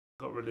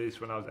Got released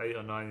when I was 8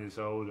 or 9 years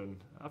old, and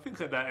I think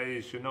at that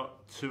age you're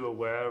not too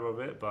aware of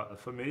it. But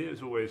for me, it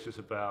was always just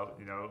about,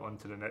 on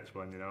to the next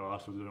one.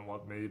 Arsenal didn't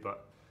want me,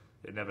 but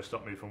it never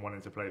stopped me from wanting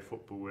to play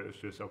football. It was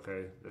just,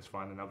 okay, let's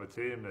find another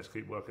team, let's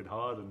keep working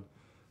hard,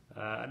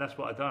 and that's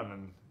what I've done.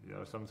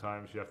 And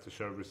sometimes you have to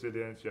show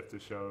resilience, you have to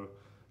show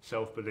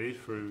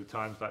self-belief through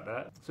times like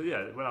that. So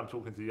yeah, when I'm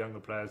talking to younger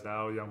players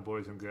now, young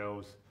boys and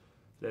girls,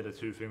 they're the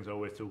two things I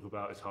always talk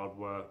about: is hard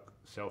work,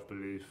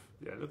 self-belief.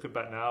 Yeah, looking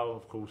back now,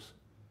 of course,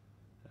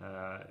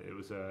 it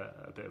was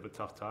a bit of a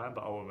tough time,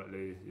 but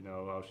ultimately, I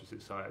was just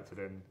excited to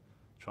then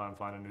try and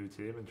find a new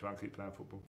team and try and keep playing football.